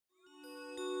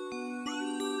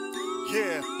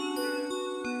Yeah.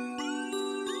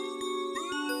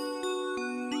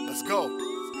 Let's go.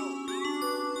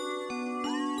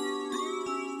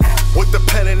 With the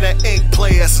pen and that ink,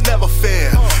 players never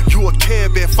fair. You a Care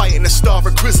Bear fighting a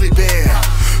starving grizzly bear.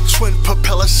 Twin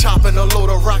propellers chopping a load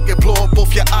of rocket, blow up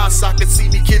both your eye sockets. See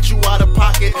me get you out of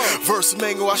pocket. Verse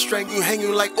mango, I strangle you, hang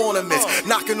you like ornaments.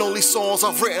 Knocking only songs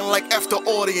I've written like after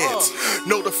audience.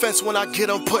 No defense when I get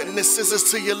them, putting the scissors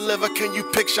to your liver. Can you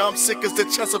picture I'm sick as the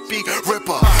Chesapeake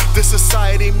Ripper? This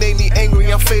society made me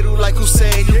angry, I'm fatal like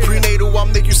Hussein. You prenatal, I'll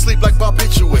make you sleep like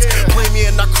barbiturates. Play me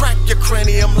and I crack your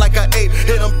cranium like I ape.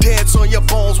 Hit them dance on your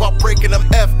bones while breaking them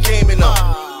F gaming them.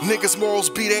 Niggas' morals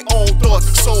be their own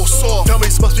thoughts, so soft.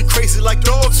 Dummies must be crazy like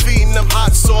dogs feeding them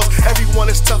hot sauce. Everyone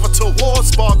is tougher toward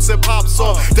sparks and pops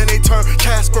off. Then they turn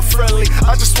Casper friendly,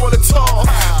 I just wanna talk.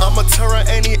 I'm a terror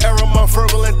any era, my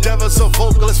verbal endeavors. A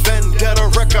vocalist,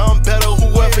 vendetta, wrecker, I'm better.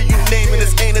 Whoever you naming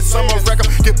this ain't it, I'm a wrecker.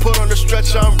 Get put on the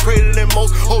stretcher, I'm greater than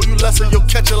most. Hold you lesser, you'll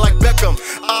catch it like Beckham.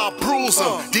 I'll bruise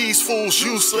them, these fools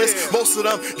useless. Most of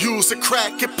them use the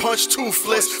crack, get punched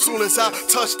toothless. Soon as I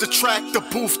touch the track, the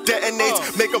booth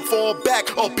detonates. Make them fall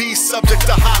back or be subject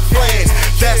to hot flames.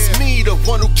 That's me, the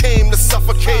one who came to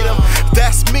suffocate them.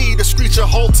 That's me, the screecher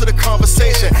hold to the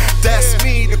conversation. That's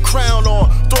me, the crown on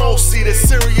throne seated.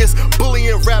 Serious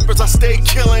bullying rappers, I stay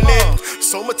killing it.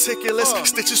 So meticulous,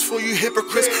 stitches for you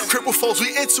hypocrites. Cripple folks, we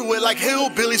into it like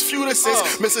hillbillies,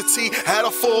 feudicists. Mr. T had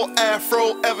a full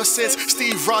afro ever since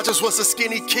Steve Rogers was a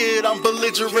skinny kid. I'm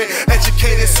belligerent,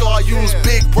 educated, so I use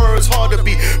big words, hard to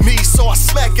be me, so I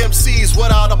smack MCs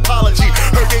without apology.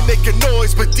 Heard they making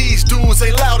noise, but these dudes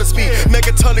ain't loud as me.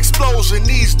 Megaton explosion,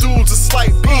 these dudes a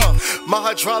slight beat. My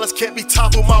hydraulics can't be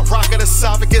toppled, my rocket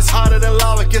esophagus hotter than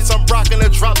lava gets. I'm rocking to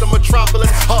drop the metropolis,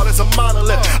 hard as a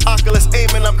monolith. Oculus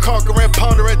aiming, I'm conquering,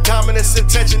 pondering dominance,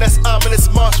 intention that's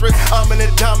ominous, monstrous. I'm an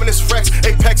indominus rex,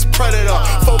 apex predator.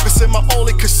 Focusing, my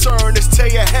only concern is tear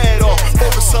your head off.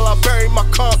 Focus till I bury my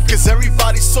conch, cause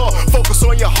everybody saw. Focus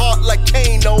on your heart like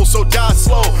Kano, so die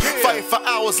slow. Fighting for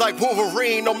hours like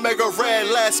Wolverine, Omega Red.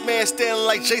 Last man standing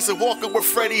like Jason Walker with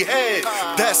Freddie Head.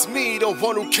 That's me, the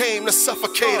one who came to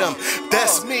suffocate him.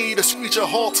 That's me, the screecher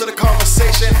halt to the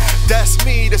conversation. That's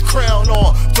me, this crown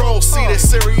on throne seated.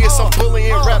 Serious, I'm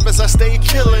bullying rappers, I stay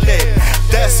killing it.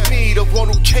 That's me, the one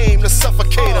who came to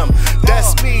suffocate him.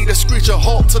 That's me, the screecher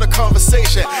halt to the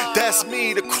conversation. That's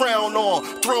me, the crown on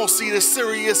throne seated.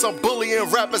 Serious, I'm bullying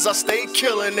rappers, I stay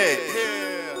killing it.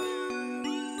 Yeah.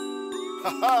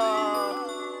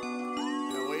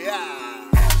 Here we are.